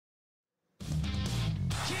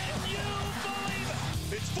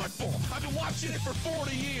It's football. I've been watching it for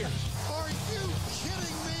 40 years. Are you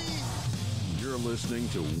kidding me? You're listening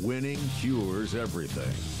to Winning Cures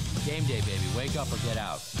Everything. Game day, baby. Wake up or get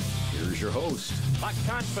out. Here's your host, a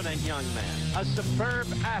confident young man, a superb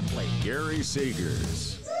athlete, Gary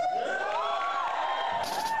Seegers.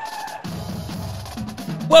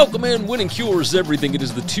 Welcome in, Winning Cures Everything. It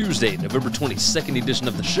is the Tuesday, November 22nd edition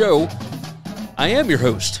of the show. I am your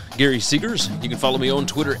host, Gary Seegers. You can follow me on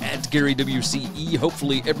Twitter at GaryWCE.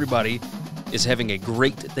 Hopefully everybody is having a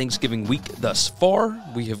great Thanksgiving week thus far.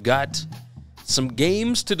 We have got some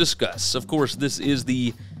games to discuss. Of course, this is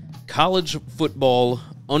the college football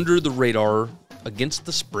under the radar against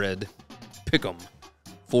the spread pick'em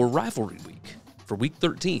for Rivalry Week, for Week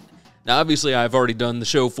 13. Now, obviously, I've already done the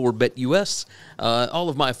show for BetUS. All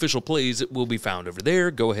of my official plays will be found over there.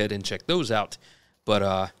 Go ahead and check those out.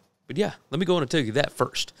 But yeah, let me go on and tell you that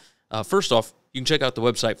first. First off, you can check out the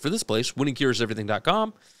website for this place,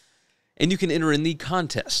 winningcureseverything.com, and you can enter in the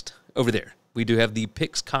contest over there. We do have the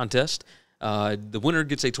picks contest. The winner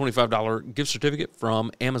gets a $25 gift certificate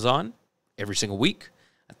from Amazon every single week.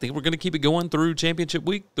 I think we're going to keep it going through championship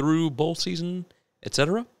week, through bowl season,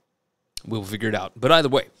 etc. We'll figure it out. But either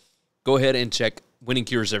way, go ahead and check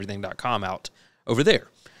winningcureseverything.com out over there.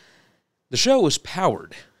 The show is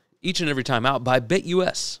powered each and every time out by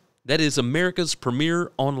BetUS. That is America's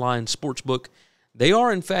premier online sportsbook. They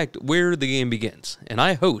are, in fact, where the game begins. And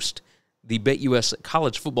I host the BetUS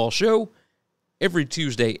College Football Show every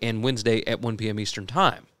Tuesday and Wednesday at 1 p.m. Eastern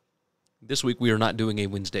Time. This week, we are not doing a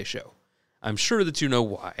Wednesday show. I'm sure that you know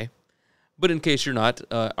why. But in case you're not,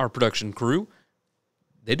 our production crew,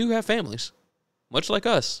 they do have families, much like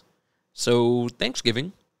us. So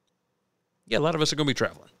Thanksgiving, yeah, a lot of us are going to be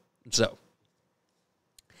traveling.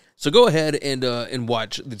 So go ahead and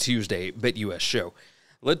watch the Tuesday BetUS show.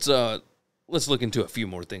 Let's look into a few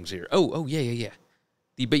more things here. Oh yeah.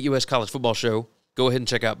 The BetUS College Football Show. Go ahead and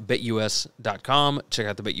check out BetUS.com. Check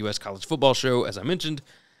out the BetUS College Football Show, as I mentioned.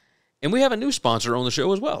 And we have a new sponsor on the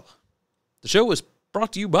show as well. The show is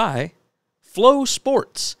brought to you by Flow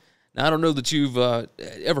Sports. Now, I don't know that you've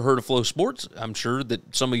ever heard of Flow Sports. I'm sure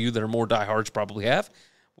that some of you that are more diehards probably have.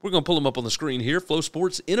 We're going to pull them up on the screen here. Flow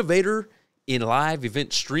Sports, innovator in live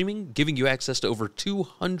event streaming, giving you access to over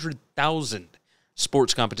 200,000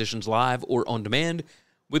 sports competitions live or on demand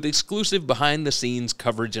with exclusive behind-the-scenes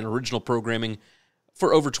coverage and original programming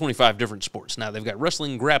for over 25 different sports. Now, they've got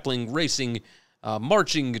wrestling, grappling, racing,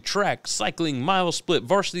 marching, track, cycling, mile split,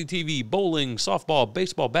 varsity TV, bowling, softball,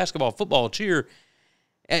 baseball, basketball, football, cheer,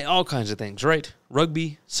 and all kinds of things, right?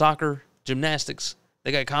 Rugby, soccer, gymnastics.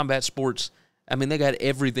 They got combat sports. I mean, they got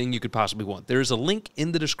everything you could possibly want. There's a link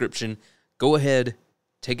in the description. Go ahead,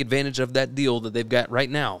 take advantage of that deal that they've got right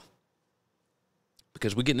now,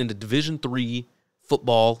 because we're getting into Division III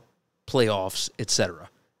football, playoffs, etc.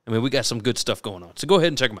 I mean, we got some good stuff going on. So go ahead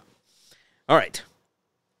and check them out. All right.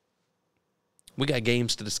 We got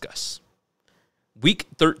games to discuss. Week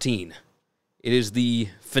 13. It is the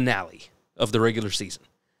finale of the regular season.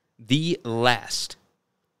 The last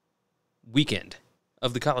weekend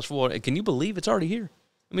of the college football. Can you believe it's already here?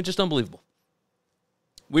 I mean, just unbelievable.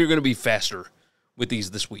 We're going to be faster with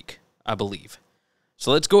these this week, I believe.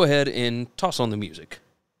 So let's go ahead and toss on the music.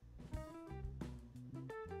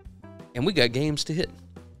 And we got games to hit.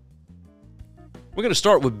 We're going to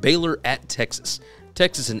start with Baylor at Texas.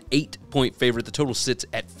 Texas an 8-point favorite. The total sits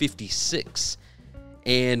at 56.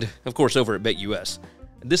 And, of course, over at BetUS.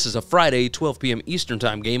 This is a Friday, 12 p.m. Eastern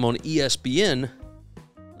Time game on ESPN.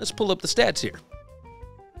 Let's pull up the stats here.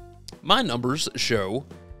 My numbers show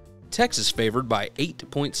Texas favored by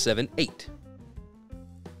 8.78.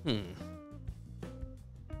 Now,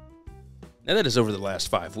 that is over the last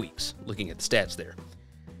 5 weeks, looking at the stats there.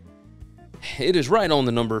 It is right on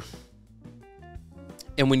the number.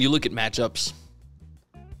 And when you look at matchups,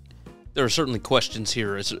 there are certainly questions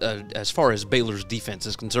here as far as Baylor's defense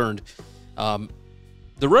is concerned. The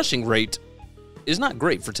rushing rate is not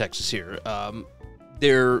great for Texas here.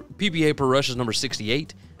 Their PPA per rush is number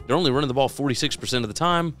 68. They're only running the ball 46% of the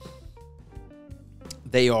time.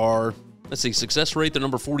 They are, success rate, they're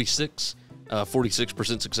number 46,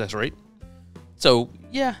 46% success rate. So,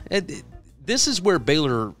 yeah, this is where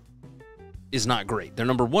Baylor is not great. They're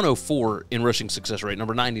number 104 in rushing success rate,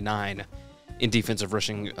 number 99 in defensive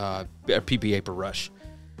rushing PPA per rush.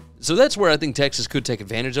 So that's where I think Texas could take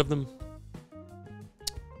advantage of them.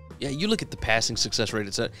 Yeah, you look at the passing success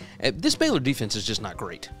rate. This Baylor defense is just not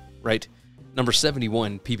great, right? Number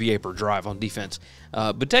 71 PPA per drive on defense.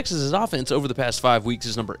 But Texas's offense over the past 5 weeks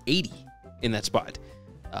is number 80 in that spot.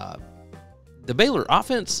 The Baylor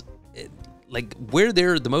offense, where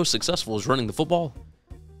they're the most successful is running the football.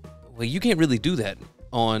 Well, you can't really do that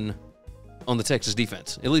on the Texas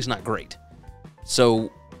defense, at least not great.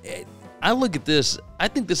 So I look at this. I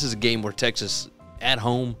think this is a game where Texas at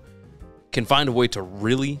home can find a way to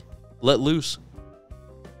really let loose.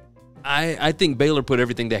 I think Baylor put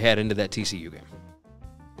everything they had into that TCU game.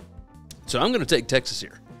 So I'm going to take Texas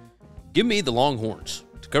here. Give me the Longhorns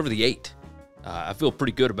to cover the 8. I feel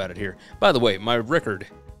pretty good about it here. By the way, my record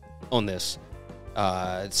on this,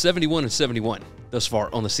 71-71 thus far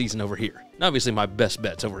on the season over here. And obviously, my best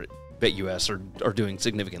bets over at BetUS are doing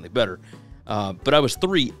significantly better. But I was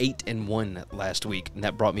 3-8-1 last week, and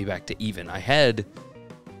that brought me back to even. I had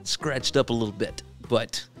scratched up a little bit,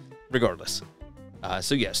 but regardless.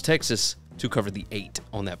 So yes, Texas to cover the 8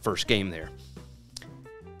 on that first game there.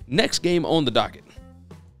 Next game on the docket.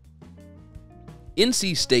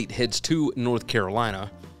 NC State heads to North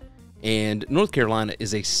Carolina, and North Carolina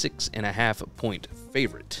is a 6.5-point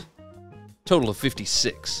favorite. Total of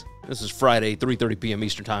 56. This is Friday, 3:30 p.m.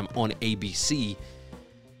 Eastern Time on ABC.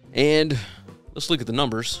 And let's look at the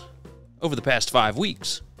numbers. Over the past 5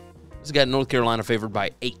 weeks, this has got North Carolina favored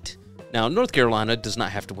by 8. Now, North Carolina does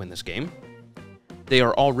not have to win this game. They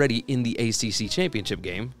are already in the ACC championship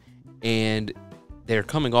game, and they're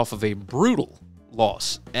coming off of a brutal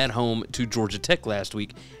loss at home to Georgia Tech last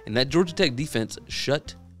week, and that Georgia Tech defense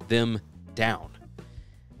shut them down.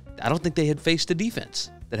 I don't think they had faced a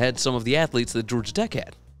defense that had some of the athletes that Georgia Tech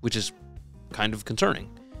had, which is kind of concerning.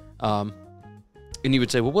 And you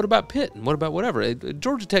would say, well, what about Pitt? And what about whatever?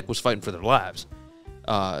 Georgia Tech was fighting for their lives.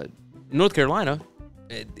 North Carolina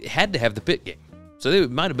had to have the Pitt game. So they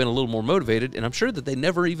might have been a little more motivated, and I'm sure that they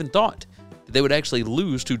never even thought that they would actually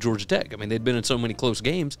lose to Georgia Tech. I mean, they'd been in so many close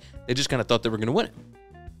games, they just kind of thought they were going to win it.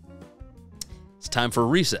 It's time for a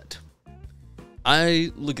reset.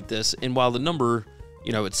 I look at this, and while the number,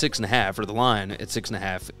 at 6.5, or the line at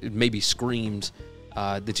 6.5, it maybe screams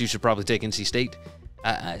that you should probably take NC State,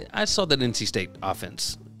 I saw that NC State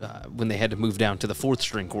offense when they had to move down to the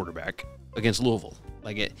 4th-string quarterback against Louisville.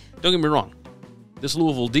 Don't get me wrong. This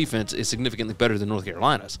Louisville defense is significantly better than North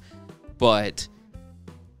Carolina's, but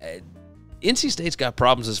NC State's got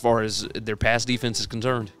problems as far as their pass defense is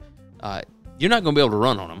concerned. You're not going to be able to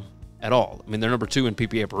run on them at all. I mean, they're number 2 in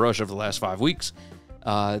PPA per rush over the last 5 weeks.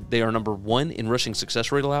 They are number 1 in rushing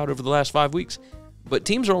success rate allowed over the last 5 weeks, but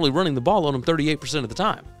teams are only running the ball on them 38% of the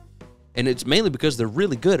time, and it's mainly because they're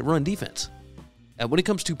really good at run defense. When it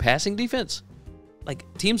comes to passing defense,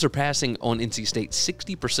 teams are passing on NC State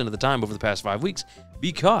 60% of the time over the past 5 weeks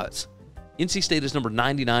because NC State is number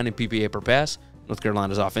 99 in PPA per pass. North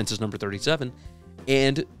Carolina's offense is number 37.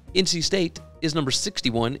 And NC State is number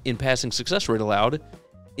 61 in passing success rate allowed.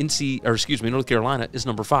 North Carolina is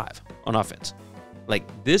number 5 on offense.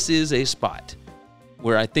 This is a spot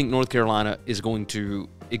where I think North Carolina is going to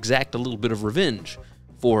exact a little bit of revenge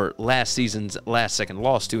for last season's last-second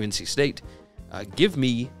loss to NC State. Give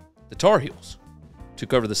me the Tar Heels to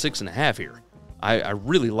cover the 6.5 here. I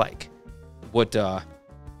really like what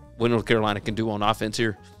North Carolina can do on offense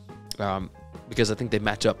here because I think they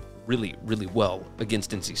match up really, really well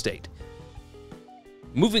against NC State.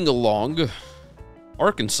 Moving along,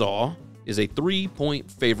 Arkansas is a 3-point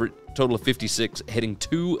favorite, total of 56, heading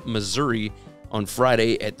to Missouri on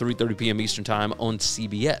Friday at 3:30 p.m. Eastern Time on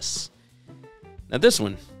CBS. Now this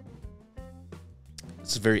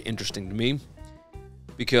is very interesting to me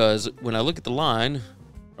because when I look at the line,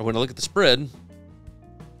 or when I look at the spread,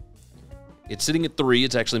 it's sitting at 3.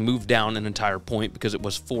 It's actually moved down an entire point because it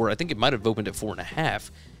was 4. I think it might have opened at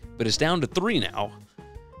 4.5, but it's down to 3 now.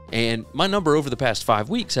 And my number over the past 5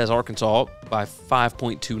 weeks has Arkansas by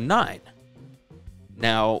 5.29.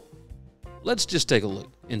 Now, let's just take a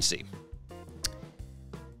look and see.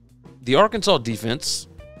 The Arkansas defense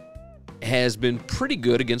has been pretty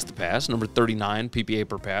good against the pass, number 39 PPA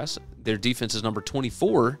per pass. Their defense is number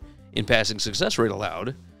 24 in passing success rate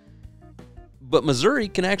allowed. But Missouri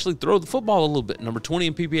can actually throw the football a little bit. Number 20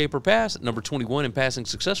 in PPA per pass, number 21 in passing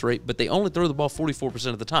success rate, but they only throw the ball 44%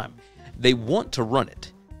 of the time. They want to run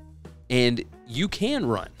it. And you can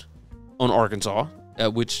run on Arkansas,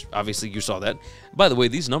 which obviously you saw that. By the way,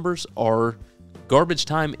 these numbers are garbage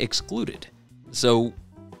time excluded. So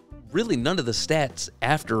really none of the stats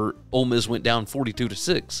after Ole Miss went down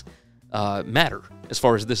 42-6 matter as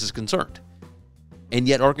far as this is concerned. And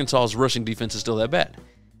yet Arkansas's rushing defense is still that bad.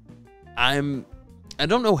 I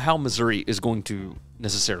don't know how Missouri is going to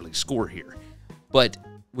necessarily score here, but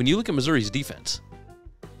when you look at Missouri's defense,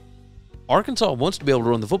 Arkansas wants to be able to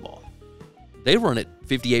run the football. They run it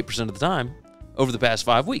 58% of the time over the past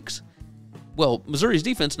 5 weeks. Well, Missouri's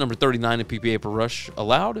defense, number 39 in PPA per rush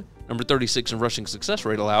allowed, number 36 in rushing success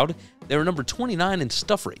rate allowed. They were number 29 in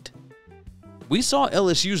stuff rate. We saw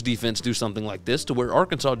LSU's defense do something like this to where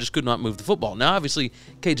Arkansas just could not move the football. Now, obviously,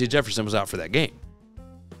 KJ Jefferson was out for that game.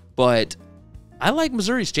 But I like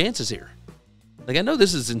Missouri's chances here. Like, I know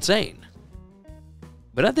this is insane,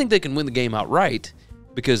 but I think they can win the game outright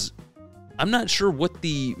because I'm not sure what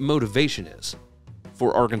the motivation is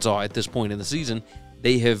for Arkansas at this point in the season.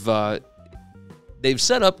 They've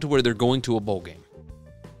set up to where they're going to a bowl game.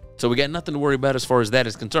 So we got nothing to worry about as far as that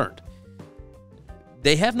is concerned.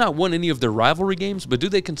 They have not won any of their rivalry games, but do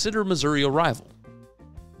they consider Missouri a rival?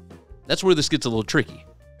 That's where this gets a little tricky.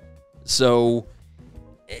 So,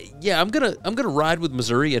 yeah, I'm gonna ride with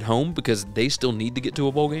Missouri at home because they still need to get to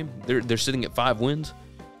a bowl game. They're sitting at 5 wins.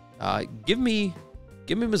 Give me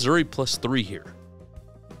Missouri +3 here.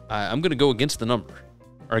 I'm gonna go against the number,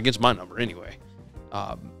 or against my number anyway.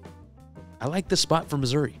 I like this spot for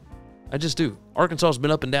Missouri. I just do. Arkansas's been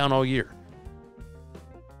up and down all year.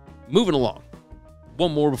 Moving along.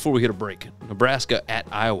 One more before we hit a break. Nebraska at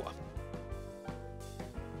Iowa.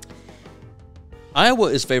 Iowa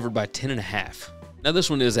is favored by 10.5. Now, this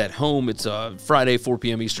one is at home. It's Friday, 4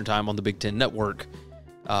 p.m. Eastern Time on the Big Ten Network.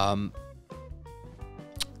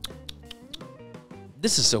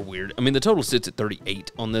 This is so weird. I mean, the total sits at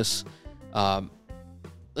 38 on this.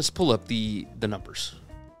 Let's pull up the numbers.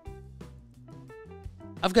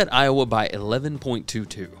 I've got Iowa by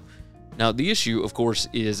 11.22. Now, the issue, of course,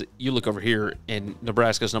 is you look over here, and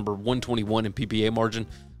Nebraska's number 121 in PPA margin.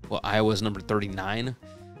 Well, Iowa's number 39.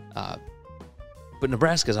 But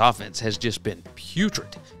Nebraska's offense has just been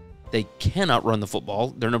putrid. They cannot run the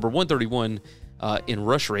football. They're number 131 in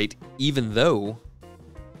rush rate, even though...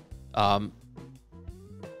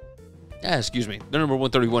 excuse me. They're number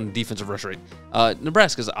 131 in defensive rush rate.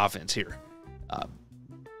 Nebraska's offense here.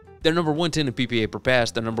 They're number 110 in PPA per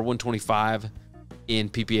pass. They're number 125 in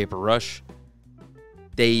PPA per rush.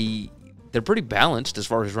 They're pretty balanced as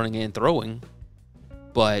far as running and throwing.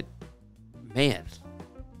 But, man,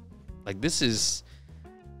 like this is...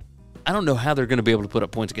 I don't know how they're going to be able to put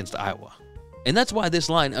up points against Iowa. And that's why this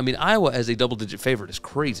line, I mean, Iowa as a double-digit favorite is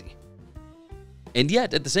crazy. And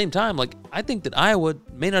yet, at the same time, like I think that Iowa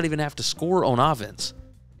may not even have to score on offense,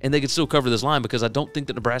 and they could still cover this line because I don't think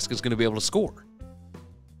that Nebraska is going to be able to score.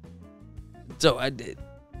 So,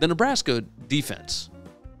 the Nebraska defense,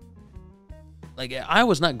 like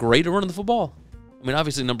Iowa's not great at running the football. I mean,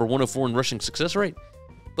 obviously number 104 in rushing success rate,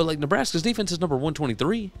 but like Nebraska's defense is number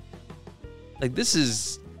 123. Like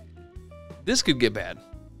this could get bad.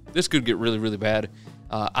 This could get really, really bad.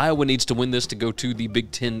 Iowa needs to win this to go to the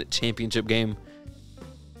Big Ten championship game.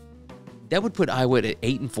 That would put Iowa at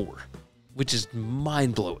 8-4, which is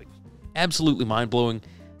mind-blowing. Absolutely mind-blowing.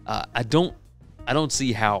 I don't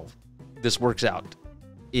see how this works out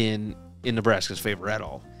in Nebraska's favor at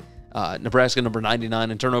all. Nebraska number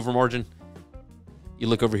 99 in turnover margin. You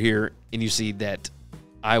look over here and you see that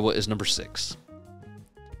Iowa is number 6.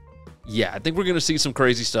 Yeah, I think we're going to see some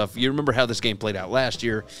crazy stuff. You remember how this game played out last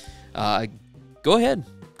year. Go ahead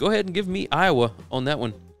and give me Iowa on that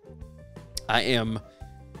one. I am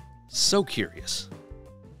so curious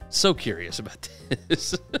about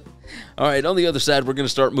this. All right, on the other side, we're going to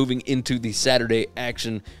start moving into the Saturday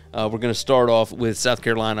action. We're going to start off with South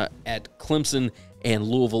Carolina at Clemson and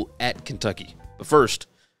Louisville at Kentucky. But first,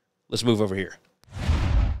 let's move over here.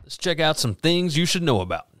 Let's check out some things you should know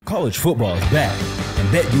about. College football is back, and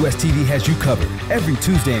BetUS TV has you covered. Every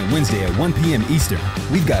Tuesday and Wednesday at 1 p.m. Eastern,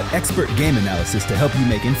 we've got expert game analysis to help you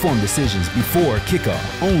make informed decisions before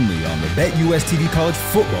kickoff, only on the BetUS TV College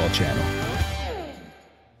Football channel.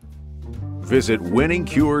 Visit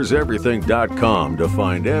winningcureseverything.com to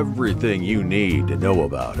find everything you need to know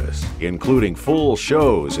about us, including full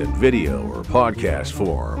shows in video or podcast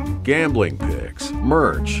form, gambling picks,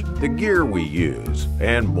 merch, the gear we use,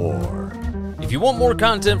 and more. If you want more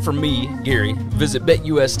content from me, Gary, visit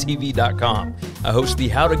BetUSTV.com. I host the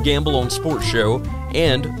How to Gamble on Sports show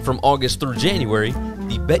and, from August through January,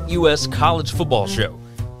 the BetUS College Football Show.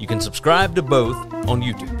 You can subscribe to both on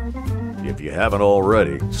YouTube. If you haven't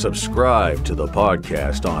already, subscribe to the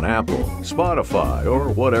podcast on Apple, Spotify, or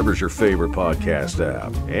whatever's your favorite podcast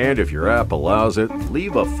app. And if your app allows it,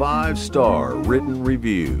 leave a 5-star written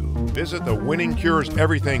review. Visit the Winning Cures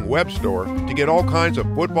Everything web store to get all kinds of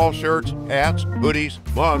football shirts, hats, hoodies,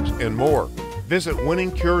 mugs, and more. Visit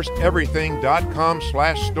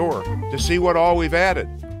winningcureseverything.com/store to see what all we've added.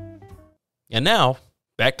 And now,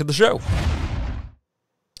 back to the show.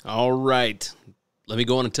 All right. Let me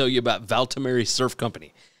go on and tell you about Valtameri Surf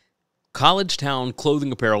Company. College Town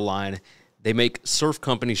clothing apparel line. They make surf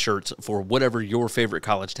company shirts for whatever your favorite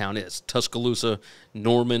college town is. Tuscaloosa,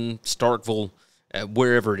 Norman, Starkville,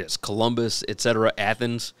 wherever it is. Columbus, etc.,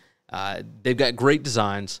 Athens. They've got great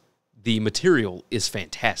designs, the material is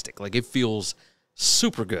fantastic. Like, it feels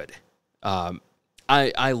super good.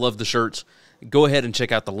 I love the shirts. Go ahead and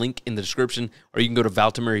check out the link in the description, or you can go to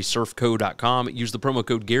valtemarysurfco.com. Use the promo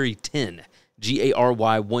code Gary10,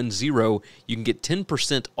 GARY10. You can get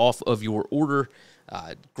 10% off of your order.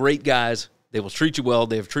 Great guys. They will treat you well.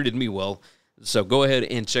 They have treated me well. So go ahead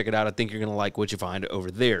and check it out. I think you're going to like what you find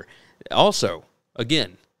over there. Also,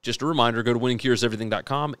 again, just a reminder, go to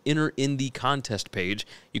winningcureseverything.com, enter in the contest page.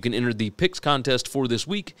 You can enter the picks contest for this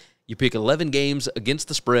week. You pick 11 games against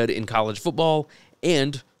the spread in college football,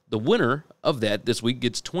 and the winner of that this week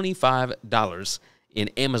gets $25 in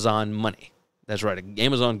Amazon money. That's right, an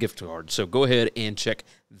Amazon gift card. So go ahead and check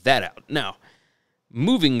that out. Now,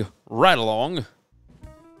 moving right along,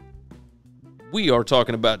 we are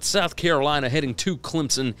talking about South Carolina heading to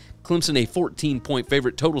Clemson. Clemson, a 14-point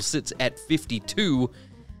favorite. Total sits at 52.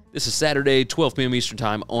 This is Saturday, 12 p.m. Eastern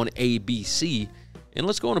Time on ABC. And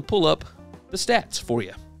let's go on and pull up the stats for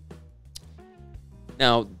you.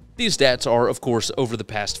 Now, these stats are, of course, over the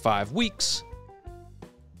past 5 weeks.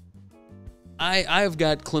 I've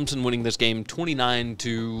got Clemson winning this game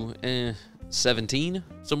 29-17,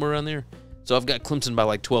 somewhere around there. So I've got Clemson by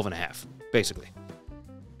like 12.5, basically.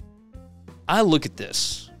 I look at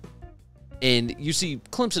this, and you see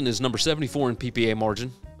Clemson is number 74 in PPA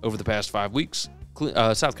margin over the past 5 weeks.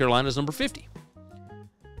 South Carolina is number 50.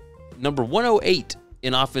 Number 108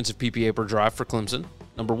 in offensive PPA per drive for Clemson.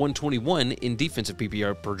 Number 121 in defensive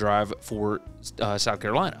PPA per drive for South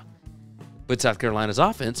Carolina. But South Carolina's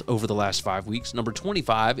offense over the last 5 weeks, number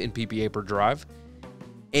 25 in PPA per drive.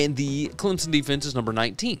 And the Clemson defense is number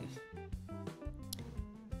 19.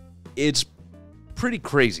 It's pretty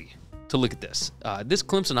crazy to look at this. This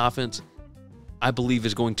Clemson offense, I believe,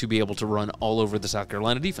 is going to be able to run all over the South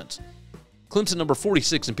Carolina defense. Clemson number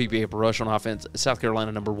 46 in PPA per rush on offense. South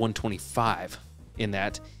Carolina number 125 in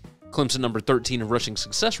that. Clemson number 13 in rushing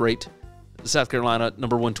success rate. South Carolina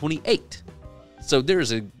number 128. So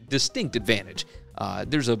there's a distinct advantage.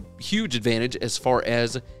 There's a huge advantage as far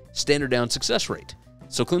as standard down success rate.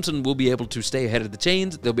 So Clemson will be able to stay ahead of the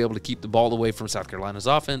chains. They'll be able to keep the ball away from South Carolina's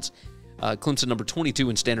offense. Clemson number 22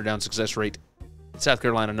 in standard down success rate. South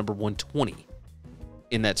Carolina number 120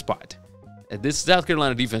 in that spot. This South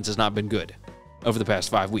Carolina defense has not been good over the past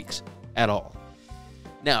 5 weeks at all.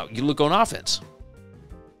 Now, you look on offense.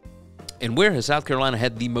 And where has South Carolina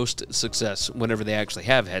had the most success whenever they actually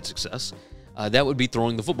have had success? That would be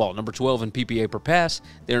throwing the football. Number 12 in PPA per pass.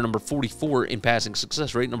 They're number 44 in passing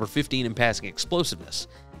success rate. Number 15 in passing explosiveness.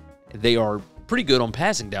 They are pretty good on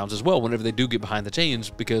passing downs as well whenever they do get behind the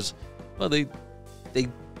chains because, well, they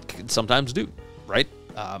sometimes do, right?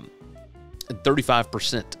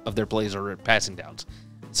 35% of their plays are at passing downs.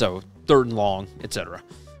 So third and long, etc.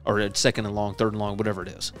 Or at second and long, third and long, whatever it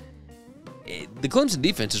is. The Clemson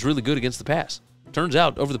defense is really good against the pass. Turns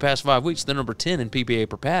out, over the past 5 weeks, they're number 10 in PPA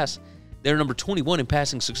per pass. They're number 21 in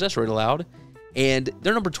passing success rate allowed. And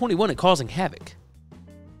they're number 21 at causing havoc.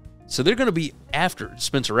 So they're going to be after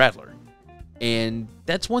Spencer Rattler. And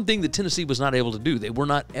that's one thing that Tennessee was not able to do.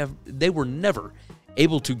 They were never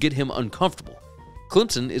able to get him uncomfortable.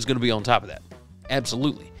 Clemson is going to be on top of that.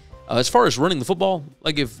 Absolutely. As far as running the football,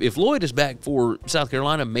 like if Lloyd is back for South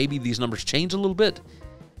Carolina, maybe these numbers change a little bit.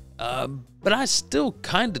 But I still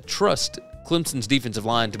kind of trust Clemson's defensive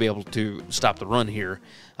line to be able to stop the run here,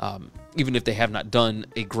 even if they have not done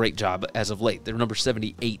a great job as of late. They're number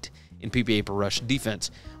 78 in PPA per rush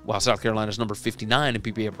defense, while South Carolina is number 59 in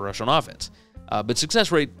PPA per rush on offense. But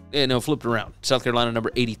success rate, flipped around. South Carolina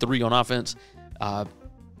number 83 on offense,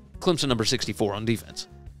 Clemson number 64 on defense.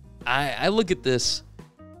 I look at this,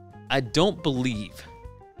 I don't believe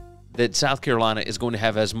that South Carolina is going to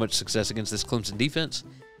have as much success against this Clemson defense,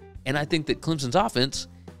 and I think that Clemson's offense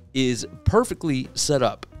is perfectly set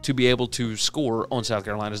up to be able to score on South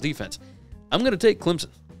Carolina's defense. I'm going to take Clemson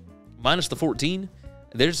minus the 14.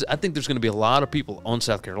 I think there's going to be a lot of people on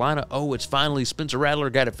South Carolina. Oh, it's finally Spencer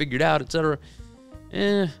Rattler got it figured out, etc.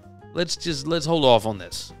 Let's hold off on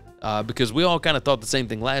this because we all kind of thought the same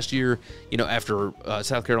thing last year. After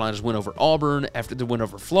South Carolina's win over Auburn, after the win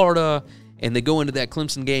over Florida, and they go into that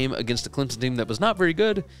Clemson game against a Clemson team that was not very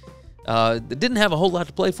good. That didn't have a whole lot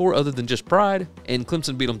to play for other than just pride, and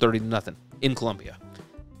Clemson beat them 30-0 in Columbia.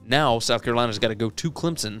 Now South Carolina's got to go to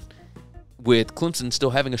Clemson with Clemson still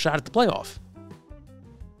having a shot at the playoff.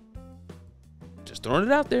 Just throwing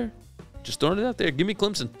it out there. Give me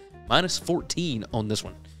Clemson. Minus 14 on this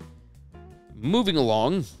one. Moving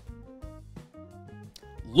along.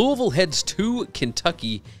 Louisville heads to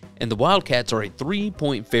Kentucky, and the Wildcats are a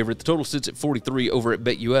 3-point favorite. The total sits at 43 over at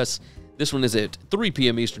BetUS. This one is at 3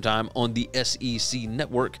 p.m. Eastern Time on the SEC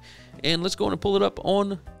Network. And let's go on and pull it up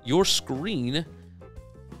on your screen.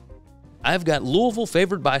 I've got Louisville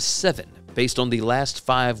favored by 7 based on the last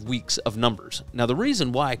 5 weeks of numbers. Now, the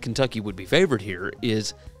reason why Kentucky would be favored here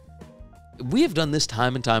is we have done this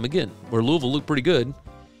time and time again, where Louisville looked pretty good,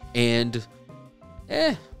 and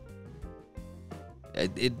they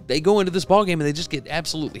go into this ballgame and they just get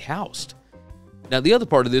absolutely housed. Now, the other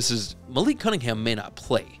part of this is Malik Cunningham may not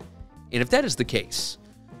play. And if that is the case,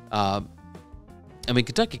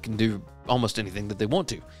 Kentucky can do almost anything that they want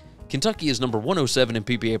to. Kentucky is number 107 in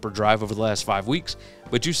PPA per drive over the last 5 weeks,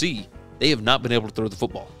 but you see, they have not been able to throw the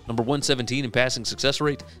football. Number 117 in passing success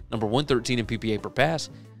rate, number 113 in PPA per pass.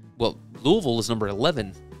 Well, Louisville is number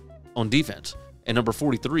 11 on defense and number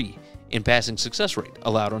 43 in passing success rate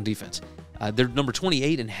allowed on defense. They're number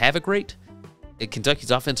 28 in havoc rate.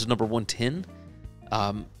 Kentucky's offense is number 110.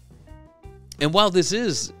 And while this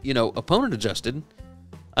is, opponent adjusted,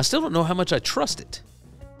 I still don't know how much I trust it.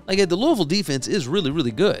 Like, the Louisville defense is really,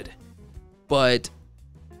 really good. But,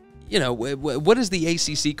 what is the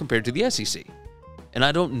ACC compared to the SEC? And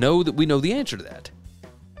I don't know that we know the answer to that.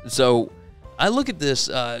 So I look at this,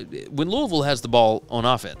 when Louisville has the ball on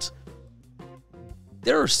offense,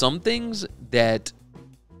 there are some things that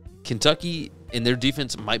Kentucky and their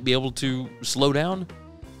defense might be able to slow down,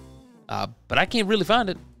 but I can't really find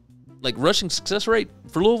it. Like, rushing success rate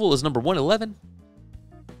for Louisville is number 111.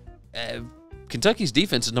 Kentucky's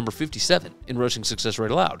defense is number 57 in rushing success rate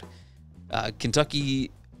allowed. Kentucky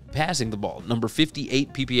passing the ball, number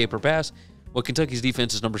 58 PPA per pass. Well, Kentucky's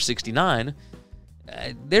defense is number 69.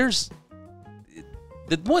 There's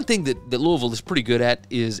the one thing that Louisville is pretty good at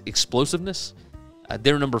is explosiveness.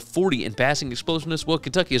 They're number 40 in passing explosiveness. Well,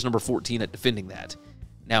 Kentucky is number 14 at defending that.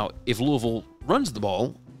 Now, if Louisville runs the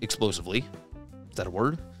ball explosively, is that a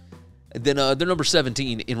word? Then they're number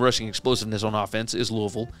 17 in rushing explosiveness on offense is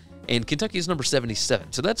Louisville, and Kentucky is number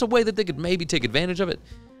 77. So that's a way that they could maybe take advantage of it.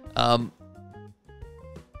 I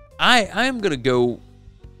am going to go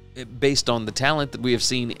based on the talent that we have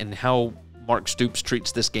seen and how Mark Stoops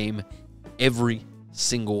treats this game every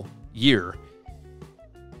single year.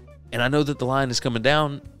 And I know that the line is coming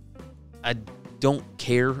down. I don't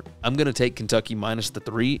care. I'm going to take Kentucky minus the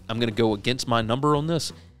 3. I'm going to go against my number on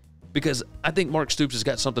this because I think Mark Stoops has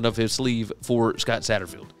got something up his sleeve for Scott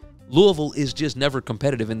Satterfield. Louisville is just never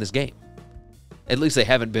competitive in this game. At least they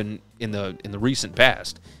haven't been in the recent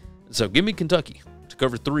past. So give me Kentucky to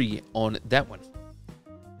cover 3 on that one.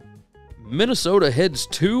 Minnesota heads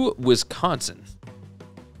to Wisconsin.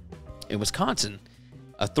 In Wisconsin,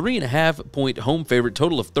 a 3.5-point home favorite,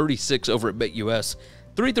 total of 36 over at BetUS.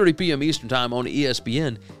 3:30 p.m. Eastern Time on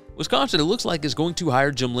ESPN. Wisconsin, it looks like, is going to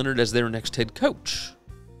hire Jim Leonhard as their next head coach.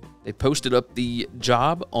 They posted up the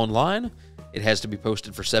job online. It has to be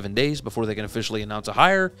posted for 7 days before they can officially announce a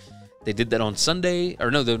hire. They did that on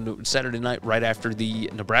Saturday night right after the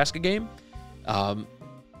Nebraska game.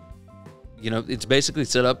 It's basically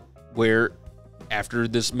set up where after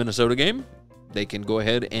this Minnesota game, they can go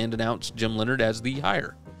ahead and announce Jim Leonhard as the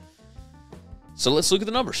hire. So let's look at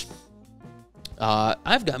the numbers.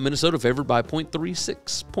 I've got Minnesota favored by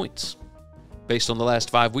 0.36 points based on the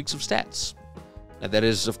last 5 weeks of stats. Now, that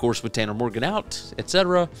is, of course, with Tanner Morgan out,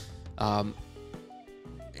 etc.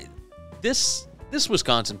 This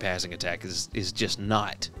Wisconsin passing attack is just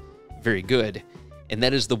not very good, and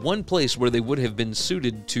that is the one place where they would have been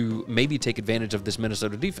suited to maybe take advantage of this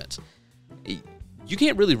Minnesota defense. You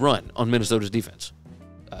can't really run on Minnesota's defense.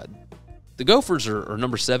 The Gophers are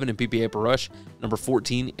number 7 in PPA per rush, number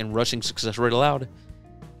 14 in rushing success rate allowed.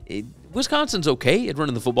 Wisconsin's okay at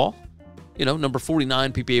running the football. Number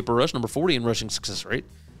 49 PPA per rush, number 40 in rushing success rate.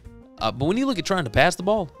 But when you look at trying to pass the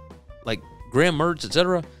ball, like Graham Mertz,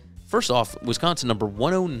 etc., first off, Wisconsin number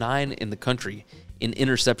 109 in the country in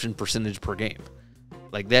interception percentage per game.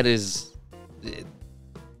 Like, that is, it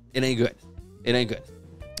ain't good. It ain't good.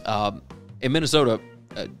 In Minnesota,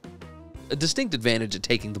 a distinct advantage at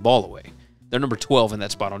taking the ball away. They're number 12 in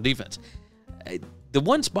that spot on defense. The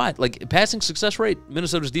one spot, like passing success rate,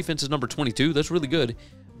 Minnesota's defense is number 22. That's really good.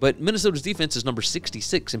 But Minnesota's defense is number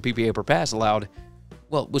 66 in PPA per pass allowed.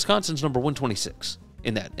 Well, Wisconsin's number 126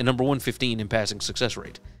 in that, and number 115 in passing success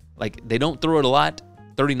rate. Like, they don't throw it a lot.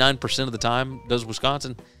 39% of the time does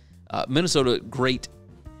Wisconsin. Minnesota, great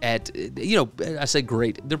at, I say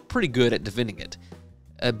great. They're pretty good at defending it.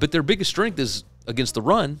 But their biggest strength is against the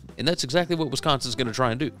run, and that's exactly what Wisconsin's going to try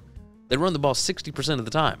and do. They run the ball 60% of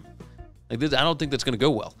the time. I don't think that's going to go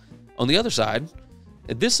well. On the other side,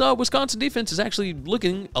 this Wisconsin defense is actually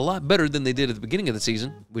looking a lot better than they did at the beginning of the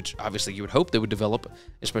season, which obviously you would hope they would develop,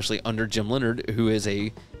 especially under Jim Leonhard, who is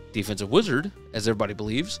a defensive wizard, as everybody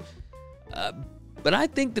believes. But I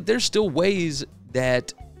think that there's still ways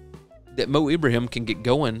that Mo Ibrahim can get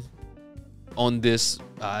going on this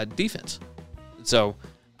defense. So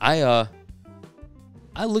I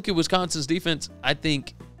look at Wisconsin's defense. I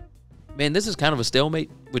think, man, this is kind of a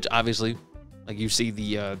stalemate, which obviously, like you see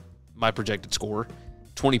the my projected score,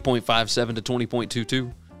 20.57 to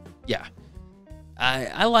 20.22. Yeah.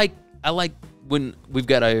 I like when we've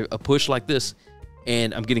got a push like this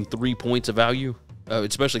and I'm getting 3 points of value,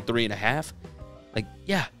 especially 3.5. Like,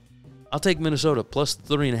 yeah, I'll take Minnesota plus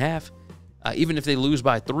 3.5. Even if they lose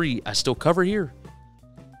by 3, I still cover here.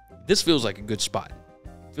 This feels like a good spot.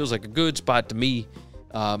 Feels like a good spot to me.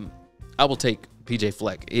 I will take PJ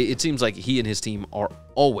Fleck. It seems like he and his team are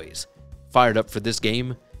always fired up for this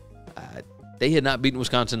game. They had not beaten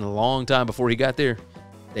Wisconsin in a long time before he got there.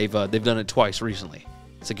 They've done it twice recently.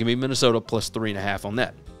 So give me Minnesota plus 3.5 on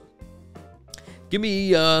that. Give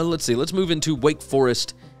me, let's see. Let's move into Wake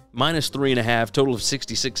Forest minus 3.5, total of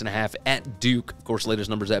 66.5 at Duke. Of course, latest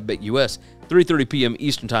numbers at BetUS. 3:30 p.m.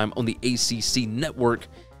 Eastern Time on the ACC Network.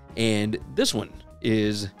 And this one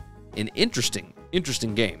is an interesting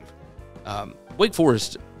game. Wake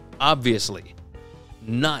Forest, obviously,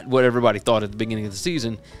 not what everybody thought at the beginning of the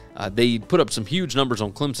season. They put up some huge numbers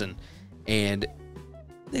on Clemson, and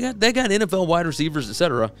they got NFL wide receivers,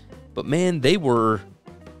 etc. But man, they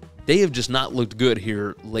have just not looked good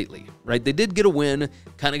here lately, right? They did get a win,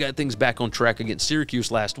 kind of got things back on track against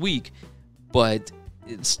Syracuse last week, but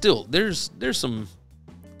it's still there's some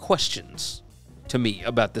questions to me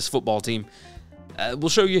about this football team. We'll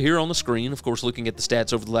show you here on the screen, of course, looking at the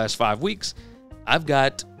stats over the last 5 weeks. I've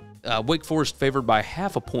got Wake Forest favored by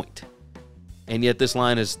 0.5 point, and yet this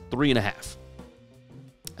line is 3.5.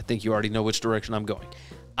 I think you already know which direction I'm going.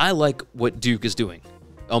 I like what Duke is doing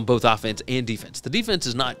on both offense and defense. The defense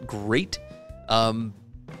is not great, and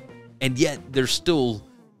yet they're still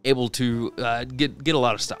able to get a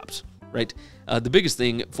lot of stops, right? The biggest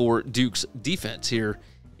thing for Duke's defense here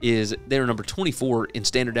is they're number 24 in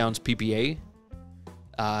standard downs PPA.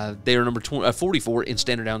 They are number 44 in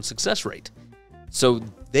standard down success rate. So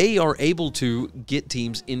they are able to get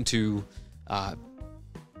teams into,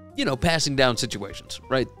 passing down situations,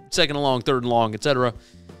 right? Second and long, third and long, etc.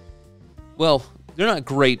 Well, they're not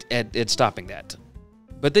great at stopping that.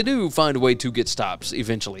 But they do find a way to get stops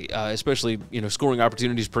eventually, especially, scoring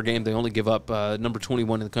opportunities per game. They only give up number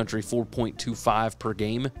 21 in the country, 4.25 per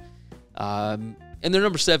game. And they're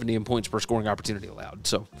number 70 in points per scoring opportunity allowed.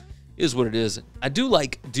 So is what it is. I do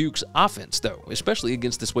like Duke's offense, though, especially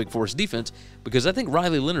against this Wake Forest defense, because I think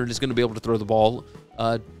Riley Leonard is going to be able to throw the ball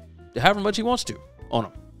however much he wants to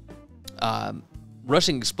on them.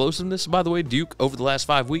 Rushing explosiveness, by the way, Duke over the last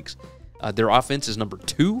 5 weeks, their offense is number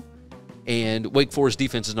 2, and Wake Forest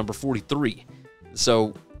defense is number 43.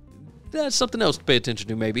 So that's something else to pay attention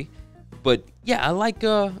to, maybe. But yeah, I like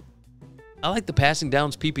the passing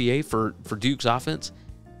downs PPA for Duke's offense.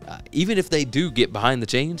 Even if they do get behind the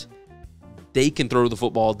chains, they can throw the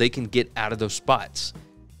football. They can get out of those spots.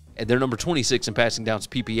 And they're number 26 in passing downs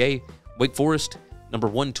PPA. Wake Forest, number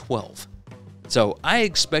 112. So I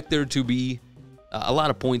expect there to be a lot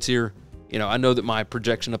of points here. I know that my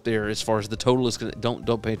projection up there as far as the total is,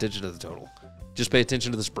 don't pay attention to the total. Just pay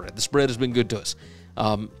attention to the spread. The spread has been good to us.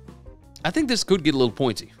 I think this could get a little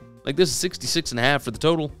pointy. Like this is 66.5 for the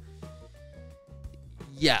total.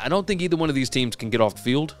 Yeah, I don't think either one of these teams can get off the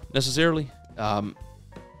field necessarily.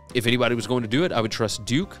 If anybody was going to do it, I would trust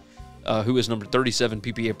Duke, who is number 37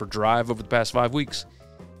 PPA per drive over the past 5 weeks.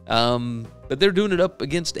 But they're doing it up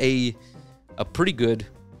against a pretty good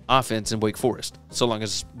offense in Wake Forest, so long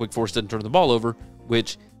as Wake Forest doesn't turn the ball over,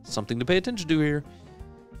 which is something to pay attention to here.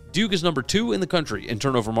 Duke is number 2 in the country in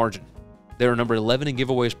turnover margin. They're number 11 in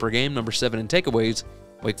giveaways per game, number 7 in takeaways.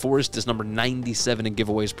 Wake Forest is number 97 in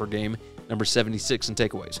giveaways per game, number 76 in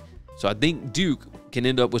takeaways. So I think Duke can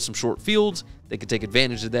end up with some short fields. They can take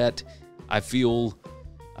advantage of that. I feel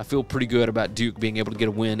pretty good about Duke being able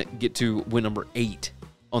to get to win number 8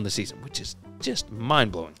 on the season, which is just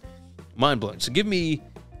mind-blowing. Mind-blowing. So give me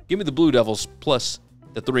the Blue Devils plus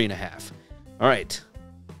the 3.5. All right.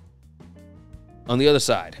 On the other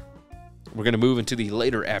side, we're going to move into the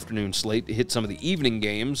later afternoon slate to hit some of the evening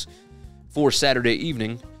games for Saturday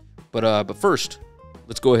evening. But first,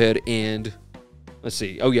 let's go ahead and let's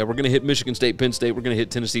see. Oh, yeah, we're going to hit Michigan State, Penn State. We're going to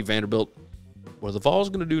hit Tennessee, Vanderbilt. What are the Vols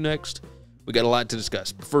going to do next? We got a lot to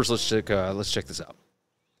discuss. But first, let's check this out.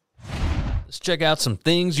 Let's check out some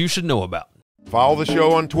things you should know about. Follow the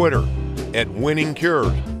show on Twitter at Winning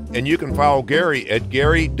Cures, and you can follow Gary at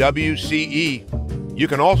GaryWCE. You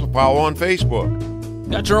can also follow on Facebook.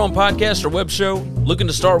 Got your own podcast or web show? Looking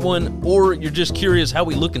to start one? Or you're just curious how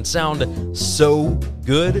we look and sound so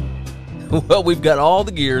good? Well, we've got all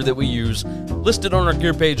the gear that we use listed on our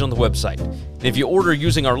gear page on the website. And if you order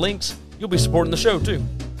using our links, you'll be supporting the show too.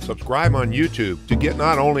 Subscribe on YouTube to get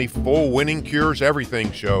not only full Winning Cures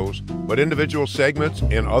Everything shows, but individual segments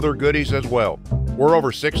and other goodies as well. We're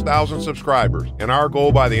over 6,000 subscribers, and our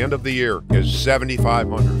goal by the end of the year is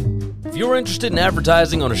 7,500. If you're interested in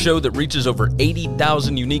advertising on a show that reaches over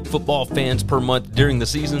 80,000 unique football fans per month during the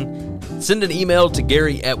season, send an email to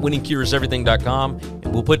Gary@winningcureseverything.com,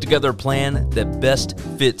 and we'll put together a plan that best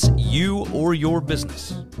fits you or your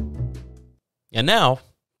business. And now,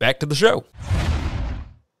 back to the show.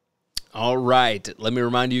 All right, let me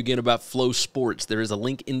remind you again about Flow Sports. There is a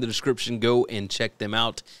link in the description. Go and check them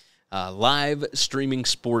out. Live streaming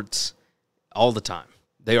sports all the time.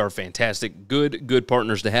 They are fantastic. Good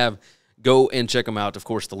partners to have. Go and check them out. Of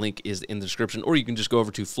course, the link is in the description, or you can just go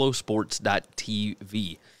over to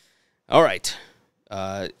flowsports.tv. All right.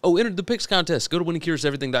 Enter the picks contest. Go to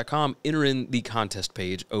winningcureseverything.com. Enter in the contest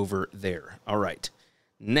page over there. All right.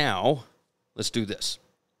 Now, let's do this.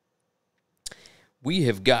 We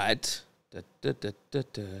have got...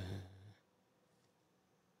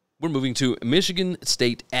 We're moving to Michigan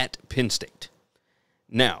State at Penn State.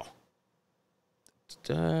 Now,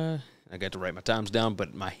 I got to write my times down,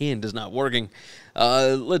 but my hand is not working.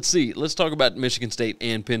 Let's see. Let's talk about Michigan State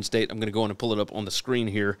and Penn State. I'm going to go on and pull it up on the screen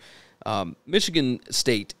here. Michigan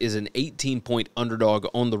State is an 18-point underdog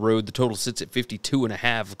on the road. The total sits at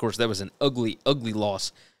 52.5. Of course, that was an ugly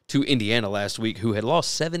loss to Indiana last week, who had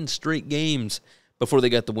lost 7 straight games before they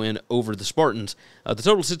got the win over the Spartans. The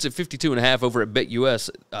total sits at 52.5 over at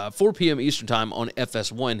BetUS, 4 p.m. Eastern Time on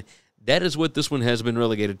FS1. That is what this one has been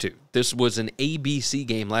relegated to. This was an ABC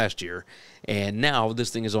game last year, and now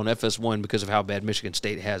this thing is on FS1 because of how bad Michigan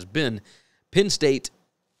State has been. Penn State,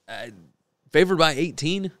 favored by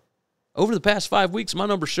 18. Over the past 5 weeks, my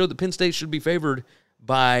numbers show that Penn State should be favored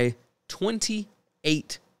by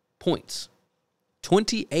 28 points.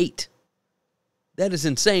 28. That is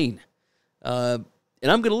insane.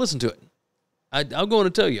 And I'm going to listen to it. I'm going to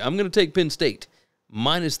tell you, I'm going to take Penn State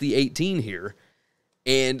minus the 18 here.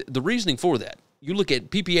 And the reasoning for that, you look at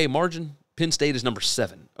PPA margin, Penn State is number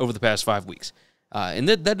 7 over the past 5 weeks. And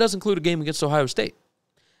that does include a game against Ohio State.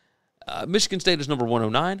 Michigan State is number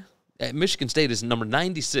 109. Michigan State is number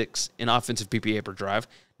 96 in offensive PPA per drive,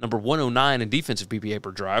 number 109 in defensive PPA per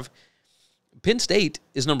drive. Penn State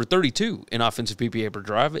is number 32 in offensive PPA per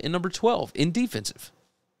drive and number 12 in defensive.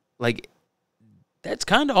 Like, that's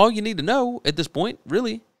kind of all you need to know at this point,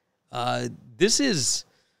 really. This is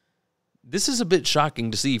a bit shocking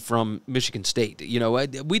to see from Michigan State. You know,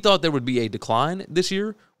 we thought there would be a decline this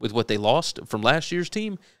year with what they lost from last year's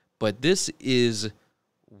team, but this is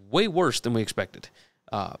way worse than we expected.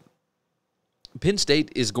 Penn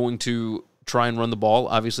State is going to try and run the ball.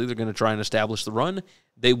 Obviously, they're going to try and establish the run.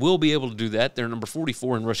 They will be able to do that. They're number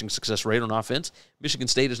 44 in rushing success rate on offense. Michigan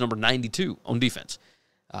State is number 92 on defense.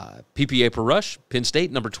 PPA per rush, Penn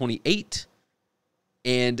State, number 28,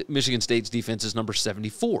 and Michigan State's defense is number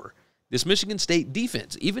 74. This Michigan State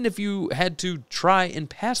defense, even if you had to try and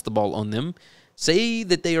pass the ball on them, say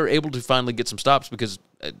that they are able to finally get some stops, because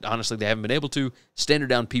honestly they haven't been able to, standard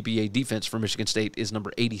down PPA defense for Michigan State is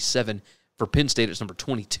number 87. For Penn State, it's number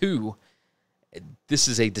 22. This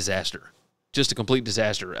is a disaster. Just a complete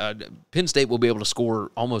disaster. Penn State will be able to score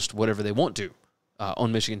almost whatever they want to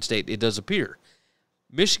on Michigan State, it does appear.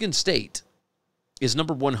 Michigan State is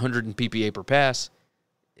number 100 in PPA per pass.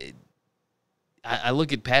 I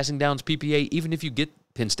look at passing downs PPA, even if you get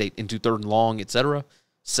Penn State into 3rd and long, etc.,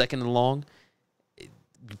 2nd and long, you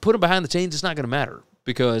put them behind the chains, it's not going to matter,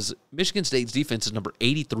 because Michigan State's defense is number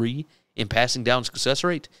 83 in passing down success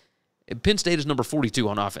rate. And Penn State is number 42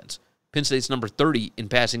 on offense. Penn State's number 30 in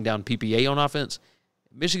passing down PPA on offense.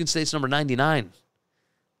 Michigan State's number 99.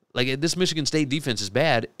 Like, this Michigan State defense is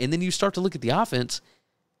bad, and then you start to look at the offense,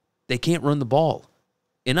 they can't run the ball.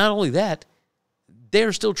 And not only that,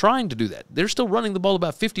 they're still trying to do that. They're still running the ball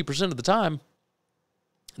about 50% of the time.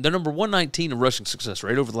 They're number 119 in rushing success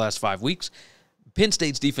rate over the last 5 weeks. Penn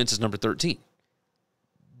State's defense is number 13.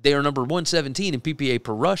 They are number 117 in PPA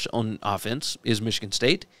per rush on offense, is Michigan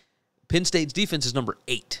State. Penn State's defense is number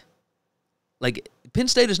 8. Like, Penn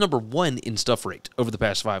State is number 1 in stuff rate over the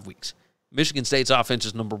past 5 weeks. Michigan State's offense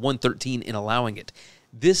is number 113 in allowing it.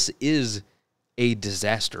 This is a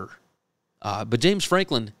disaster. But James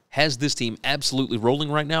Franklin has this team absolutely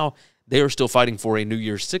rolling right now. They are still fighting for a New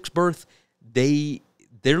Year's 6 berth. They're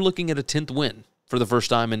looking at a 10th win for the first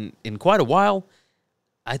time in quite a while.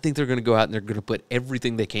 I think they're going to go out and they're going to put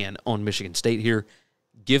everything they can on Michigan State here.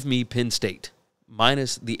 Give me Penn State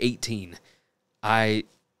minus the 18.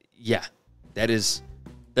 That's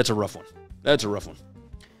a rough one. That's a rough one.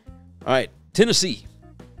 All right, Tennessee,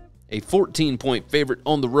 a 14-point favorite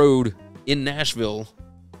on the road in Nashville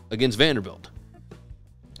against Vanderbilt.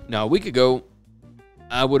 Now, a week ago,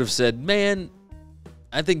 I would have said, man,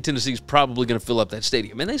 I think Tennessee's probably going to fill up that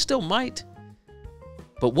stadium, and they still might.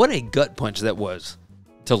 But what a gut punch that was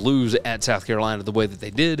to lose at South Carolina the way that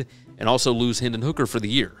they did, and also lose Hendon Hooker for the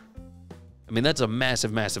year. I mean, that's a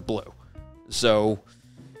massive, massive blow. So,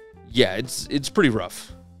 yeah, it's pretty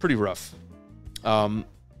rough. Pretty rough.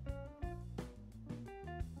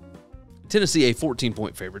 Tennessee, a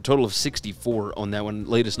 14-point favorite. Total of 64 on that one.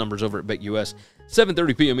 Latest numbers over at BetUS.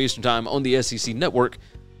 7:30 p.m. Eastern Time on the SEC Network.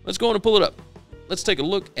 Let's go on and pull it up. Let's take a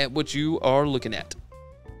look at what you are looking at.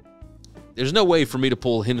 There's no way for me to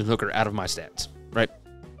pull Hendon Hooker out of my stats, right?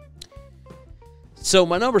 So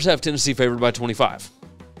my numbers have Tennessee favored by 25.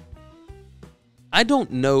 I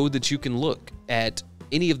don't know that you can look at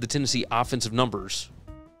any of the Tennessee offensive numbers,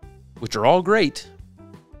 which are all great,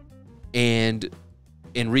 and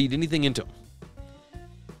read anything into them.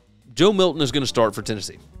 Joe Milton is going to start for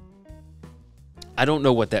Tennessee. I don't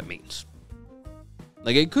know what that means.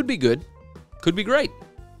 Like, it could be good, could be great.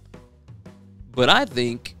 But I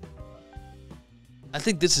think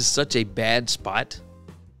this is such a bad spot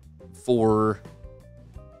for...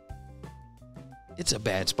 It's a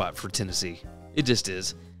bad spot for Tennessee. It just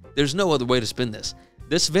is. There's no other way to spin this.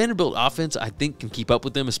 This Vanderbilt offense, I think, can keep up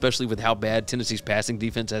with them, especially with how bad Tennessee's passing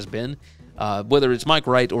defense has been. Whether it's Mike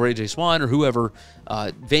Wright or A.J. Swan or whoever,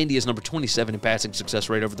 Vandy is number 27 in passing success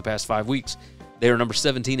rate over the past 5 weeks. They are number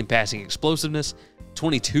 17 in passing explosiveness,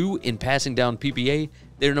 22 in passing down PPA.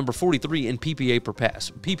 They're number 43 in PPA per pass.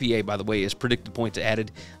 PPA, by the way, is predicted points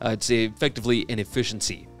added. It's effectively an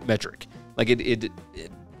efficiency metric. Like, it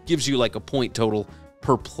gives you like a point total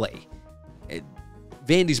per play.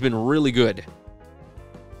 Vandy's been really good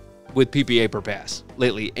with PPA per pass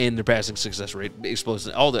lately, and their passing success rate,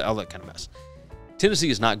 explosive, all that kind of mess. Tennessee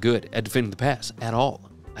is not good at defending the pass at all.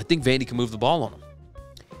 I think Vandy can move the ball on them.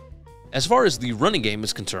 As far as the running game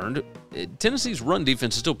is concerned, Tennessee's run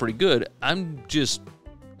defense is still pretty good. I'm just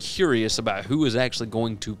curious about who is actually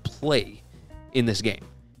going to play in this game.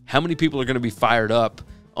 How many people are going to be fired up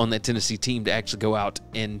on that Tennessee team to actually go out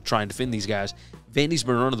and try and defend these guys? Vandy's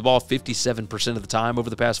been running the ball 57% of the time over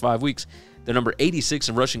the past 5 weeks. They're number 86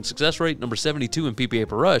 in rushing success rate, number 72 in PPA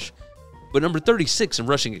per rush, but number 36 in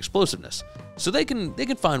rushing explosiveness. So they can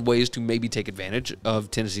find ways to maybe take advantage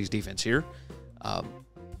of Tennessee's defense here.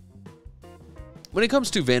 When it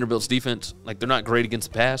comes to Vanderbilt's defense, like, they're not great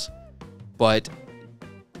against the pass, but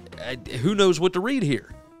who knows what to read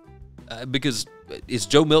here? Because is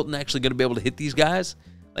Joe Milton actually going to be able to hit these guys?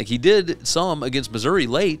 Like, he did some against Missouri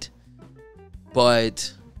late,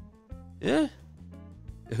 but yeah,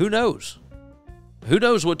 who knows? Who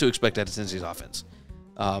knows what to expect out of Tennessee's offense?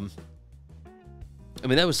 I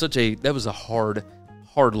mean, that was a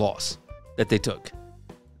hard loss that they took.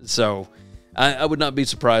 So I would not be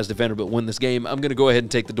surprised if Vanderbilt win this game. I'm going to go ahead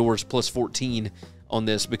and take the Doors plus 14 on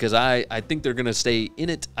this because I think they're going to stay in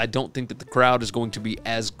it. I don't think that the crowd is going to be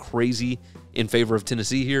as crazy in favor of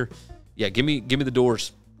Tennessee here. Yeah, give me the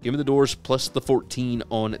Doors. Give me the Doors plus the 14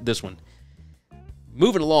 on this one.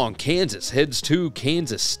 Moving along, Kansas heads to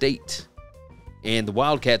Kansas State. And the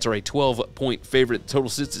Wildcats are a 12-point favorite. The total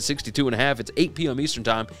sits at 62.5. It's 8 p.m. Eastern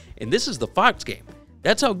Time, and this is the Fox game.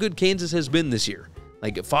 That's how good Kansas has been this year.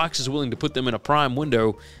 Like, Fox is willing to put them in a prime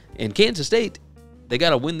window. And Kansas State, they got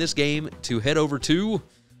to win this game to head over to,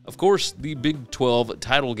 of course, the Big 12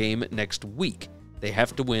 title game next week. They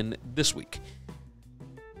have to win this week.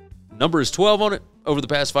 Number is 12 on it. Over the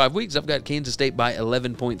past 5 weeks, I've got Kansas State by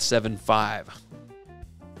 11.75.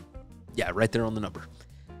 Yeah, right there on the number.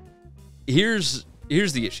 Here's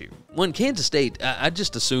the issue. When Kansas State, I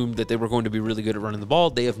just assumed that they were going to be really good at running the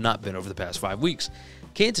ball. They have not been over the past 5 weeks.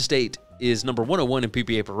 Kansas State is number 101 in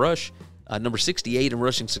PPA per rush, number 68 in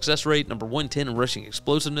rushing success rate, number 110 in rushing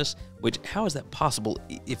explosiveness, which, how is that possible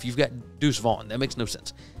if you've got Deuce Vaughn? That makes no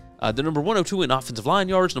sense. They're number 102 in offensive line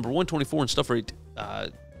yards, number 124 in stuff rate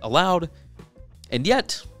allowed, and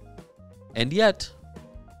yet,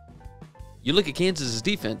 you look at Kansas's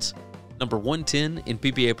defense, number 110 in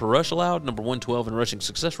PPA per rush allowed, number 112 in rushing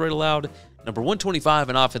success rate allowed, number 125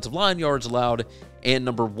 in offensive line yards allowed, and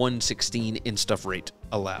number 116 in stuff rate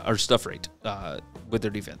with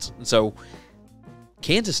their defense. And so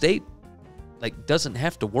Kansas State, like, doesn't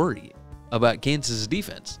have to worry about Kansas's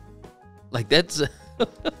defense. Like, that's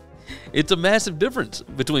it's a massive difference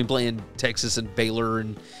between playing Texas and Baylor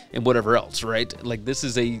and whatever else, right? Like, this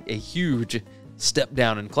is a huge step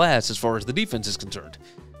down in class as far as the defense is concerned.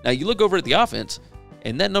 Now, you look over at the offense,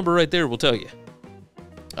 and that number right there will tell you.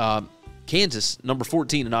 Kansas, number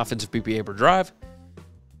 14 in offensive PPA per drive.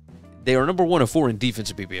 They are number 104 in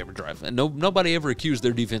defensive PPA per drive. And nobody ever accused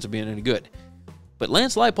their defense of being any good. But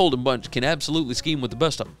Lance Leipold and bunch can absolutely scheme with the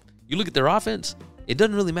best of them. You look at their offense, it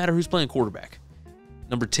doesn't really matter who's playing quarterback.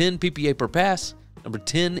 Number 10 PPA per pass, number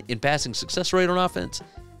 10 in passing success rate on offense.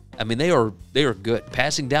 I mean, they are good.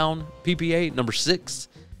 Passing down PPA, number 6.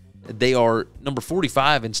 They are number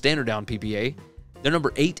 45 in standard down PPA. They're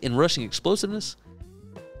number 8 in rushing explosiveness.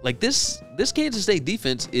 Like this Kansas State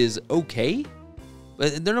defense is okay,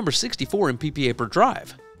 but they're number 64 in PPA per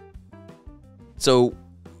drive. So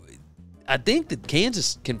I think that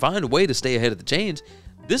Kansas can find a way to stay ahead of the chains.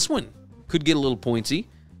 This one could get a little pointsy.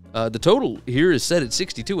 The total here is set at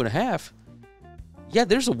 62.5. Yeah,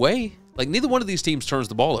 there's a way. Like, neither one of these teams turns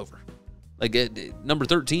the ball over. Like, number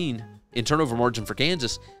 13 in turnover margin for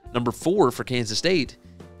Kansas, number 4 for Kansas State.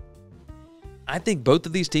 I think both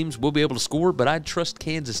of these teams will be able to score, but I trust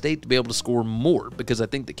Kansas State to be able to score more because I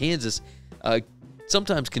think that Kansas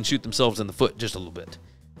sometimes can shoot themselves in the foot just a little bit.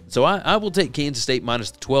 So I will take Kansas State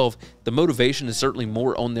minus the 12. The motivation is certainly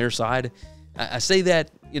more on their side. I say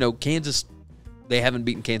that, Kansas, they haven't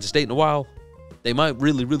beaten Kansas State in a while. They might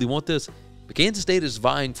really, really want this. But Kansas State is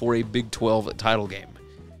vying for a Big 12 title game.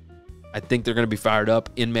 I think they're going to be fired up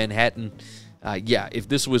in Manhattan. If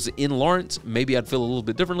this was in Lawrence, maybe I'd feel a little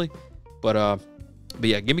bit differently. But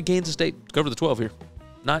yeah, give me Kansas State. Cover the 12 here.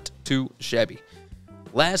 Not too shabby.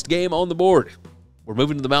 Last game on the board. We're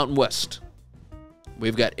moving to the Mountain West.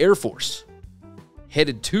 We've got Air Force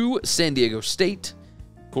headed to San Diego State.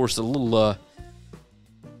 Of course, a little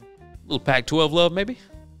Pac-12 love, maybe.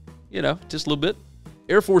 Just a little bit.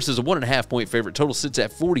 Air Force is a 1.5-point favorite. Total sits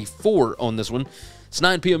at 44 on this one. It's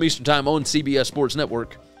 9 p.m. Eastern Time on CBS Sports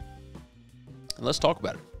Network. And let's talk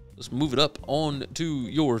about it. Let's move it up onto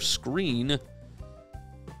your screen.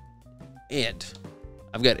 And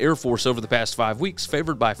I've got Air Force over the past 5 weeks,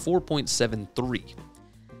 favored by 4.73.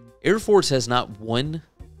 Air Force has not won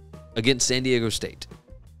against San Diego State,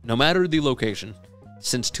 no matter the location,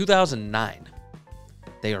 since 2009.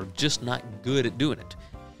 They are just not good at doing it,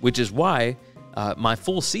 which is why my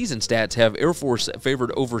full season stats have Air Force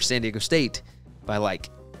favored over San Diego State by like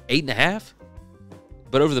 8.5.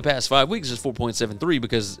 But over the past 5 weeks, it's 4.73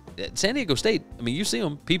 because San Diego State, you see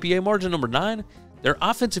them, PPA margin number 9. Their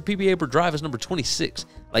offensive PPA per drive is number 26.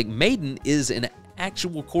 Like, Maiden is an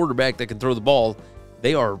actual quarterback that can throw the ball.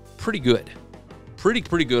 They are pretty good.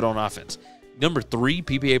 Pretty good on offense. Number 3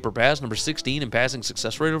 PPA per pass, number 16 in passing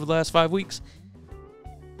success rate over the last 5 weeks.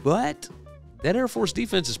 But that Air Force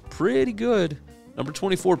defense is pretty good. Number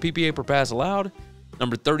 24 PPA per pass allowed.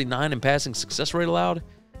 Number 39 in passing success rate allowed.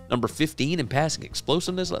 Number 15 in passing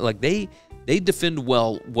explosiveness. Like, they defend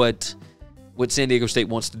well what San Diego State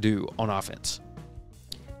wants to do on offense.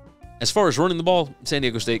 As far as running the ball, San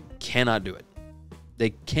Diego State cannot do it. They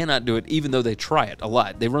cannot do it, even though they try it a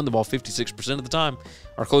lot. They run the ball 56% of the time,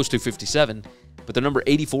 or close to 57%, but they're number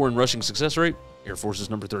 84 in rushing success rate. Air Force is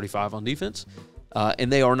number 35 on defense.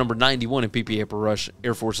 And they are number 91 in PPA per rush.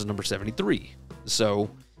 Air Force is number 73. So,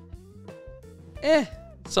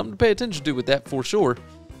 something to pay attention to with that for sure.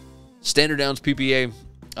 Standard downs PPA,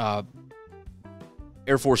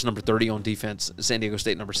 Air Force number 30 on defense. San Diego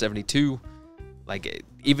State number 72. Like,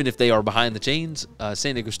 even if they are behind the chains,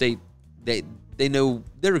 San Diego State, they know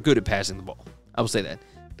they're good at passing the ball. I will say that.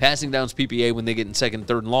 Passing downs PPA when they get in second,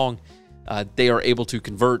 third, and long, they are able to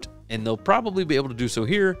convert, and they'll probably be able to do so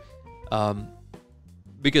here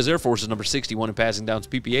because Air Force is number 61 in passing downs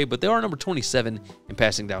PPA, but they are number 27 in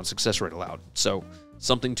passing down success rate allowed. So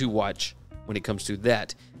something to watch when it comes to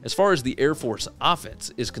that. As far as the Air Force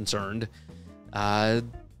offense is concerned,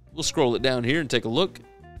 we'll scroll it down here and take a look.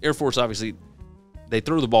 Air Force, obviously, they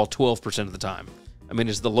throw the ball 12% of the time.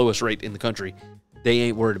 It's the lowest rate in the country. They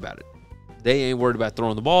ain't worried about it. They ain't worried about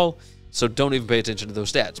throwing the ball, so don't even pay attention to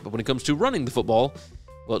those stats. But when it comes to running the football,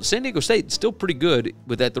 well, San Diego State is still pretty good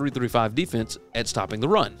with that 3-3-5 defense at stopping the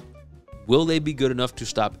run. Will they be good enough to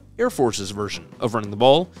stop Air Force's version of running the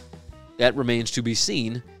ball? That remains to be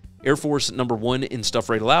seen. Air Force number 1 in stuff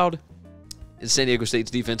rate allowed. San Diego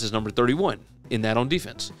State's defense is number 31 in that on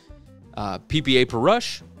defense. PPA per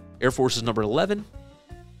rush, Air Force is number 11.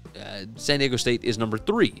 San Diego State is number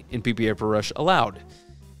 3 in PPA per rush allowed.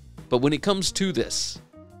 But when it comes to this,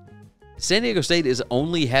 San Diego State is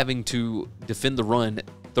only having to defend the run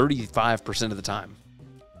 35% of the time.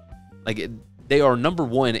 They are number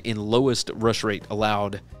 1 in lowest rush rate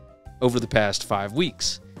allowed over the past 5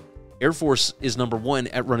 weeks. Air Force is number 1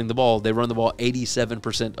 at running the ball. They run the ball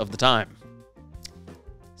 87% of the time.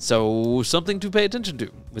 So something to pay attention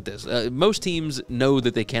to with this. Most teams know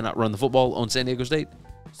that they cannot run the football on San Diego State,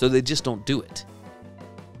 so they just don't do it.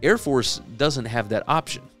 Air Force doesn't have that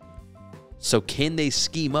option. So can they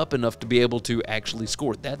scheme up enough to be able to actually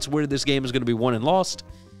score? That's where this game is going to be won and lost.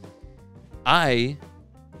 I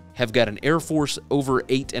have got an Air Force over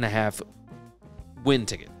 8.5 win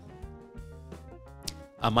ticket.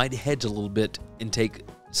 I might hedge a little bit and take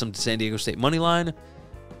some San Diego State money line.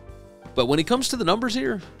 But when it comes to the numbers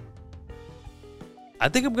here, I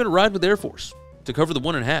think I'm going to ride with Air Force to cover the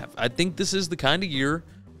 1.5. I think this is the kind of year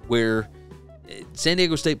where San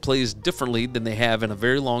Diego State plays differently than they have in a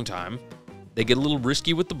very long time. They get a little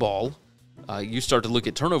risky with the ball. You start to look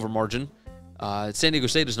at turnover margin. San Diego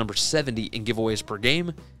State is number 70 in giveaways per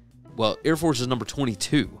game. Well, Air Force is number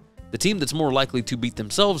 22. The team that's more likely to beat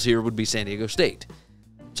themselves here would be San Diego State.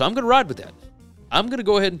 So I'm going to ride with that. I'm going to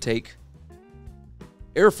go ahead and take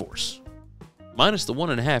Air Force minus the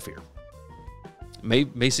 1.5 here.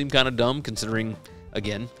 May seem kind of dumb considering,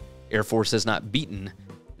 again, Air Force has not beaten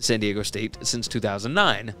San Diego State since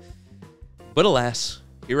 2009. But alas,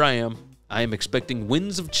 here I am. I am expecting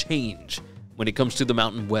winds of change when it comes to the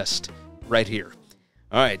Mountain West right here.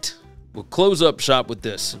 All right, we'll close up shop with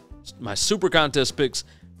this. My Super Contest picks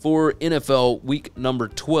for NFL week number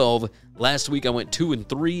 12. Last week I went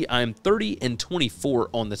 2-3. I'm 30-24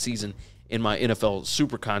 on the season in my NFL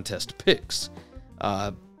Super Contest picks.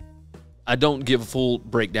 I don't give a full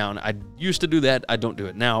breakdown. I used to do that. I don't do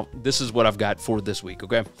it now. This is what I've got for this week,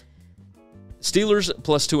 okay? Steelers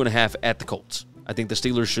plus 2.5 at the Colts. I think the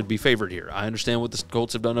Steelers should be favored here. I understand what the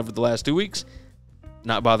Colts have done over the last 2 weeks.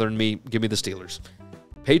 Not bothering me. Give me the Steelers.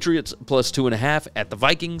 Patriots plus 2.5 at the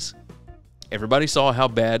Vikings. Everybody saw how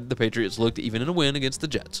bad the Patriots looked even in a win against the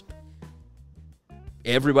Jets.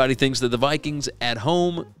 Everybody thinks that the Vikings at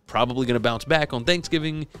home probably going to bounce back on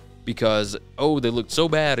Thanksgiving because, they looked so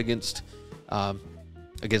bad against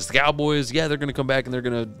the Cowboys. Yeah, they're going to come back and they're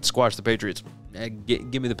going to squash the Patriots.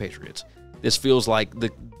 Give me the Patriots. This feels like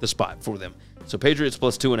the spot for them. So Patriots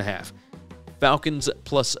plus 2.5. Falcons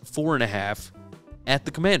plus 4.5 at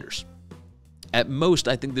the Commanders. At most,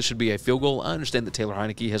 I think this should be a field goal. I understand that Taylor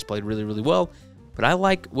Heineke has played really, really well, but I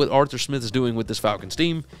like what Arthur Smith is doing with this Falcons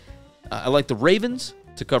team. I like the Ravens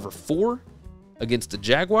to cover 4 against the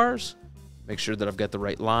Jaguars. Make sure that I've got the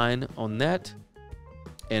right line on that.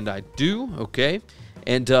 And I do. Okay.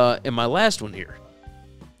 And my last one here.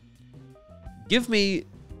 Give me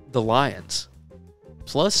the Lions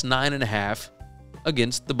plus 9.5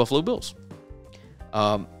 against the Buffalo Bills.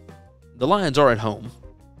 The Lions are at home,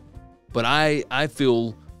 but I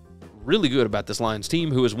feel really good about this Lions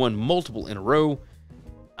team who has won multiple in a row.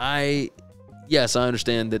 Yes, I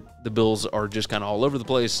understand that the Bills are just kind of all over the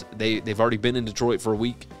place. They've already been in Detroit for a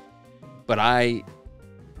week, but I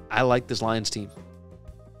like this Lions team.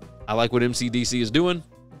 I like what MCDC is doing.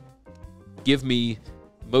 Give me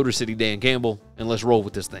Motor City Dan Campbell, and let's roll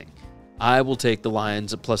with this thing. I will take the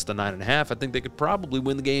Lions plus the 9.5. I think they could probably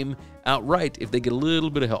win the game outright if they get a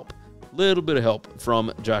little bit of help. Little bit of help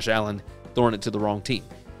from Josh Allen throwing it to the wrong team.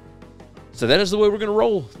 So that is the way we're going to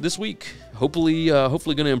roll this week. Hopefully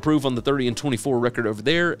going to improve on the 30-24 record over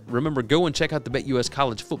there. Remember, go and check out the BetUS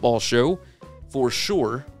College Football Show for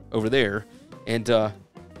sure over there. And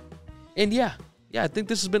yeah, I think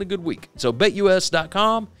this has been a good week. So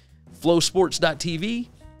BetUS.com, flowsports.tv.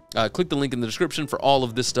 Click the link in the description for all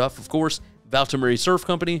of this stuff. Of course, Valtamari Surf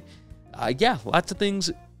Company. Lots of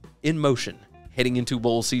things in motion heading into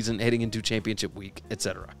bowl season, heading into championship week,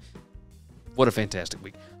 etc. What a fantastic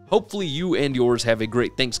week. Hopefully you and yours have a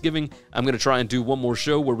great Thanksgiving. I'm going to try and do one more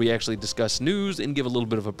show where we actually discuss news and give a little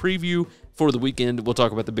bit of a preview for the weekend. We'll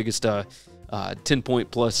talk about the biggest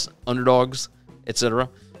 10-point plus underdogs, etc.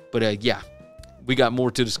 But we got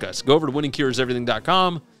more to discuss. Go over to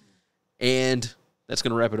winningcureseverything.com, and that's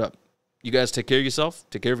going to wrap it up. You guys take care of yourself,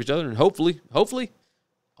 take care of each other, and hopefully,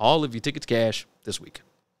 all of your tickets cash this week.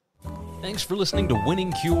 Thanks for listening to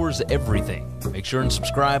Winning Cures Everything. Make sure and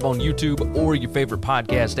subscribe on YouTube or your favorite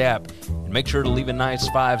podcast app, and make sure to leave a nice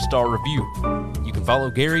 5-star review. You can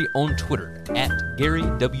follow Gary on Twitter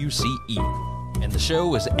 @GaryWCE, and the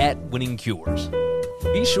show is @Winning Cures.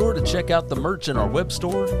 Be sure to check out the merch in our web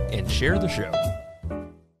store and share the show.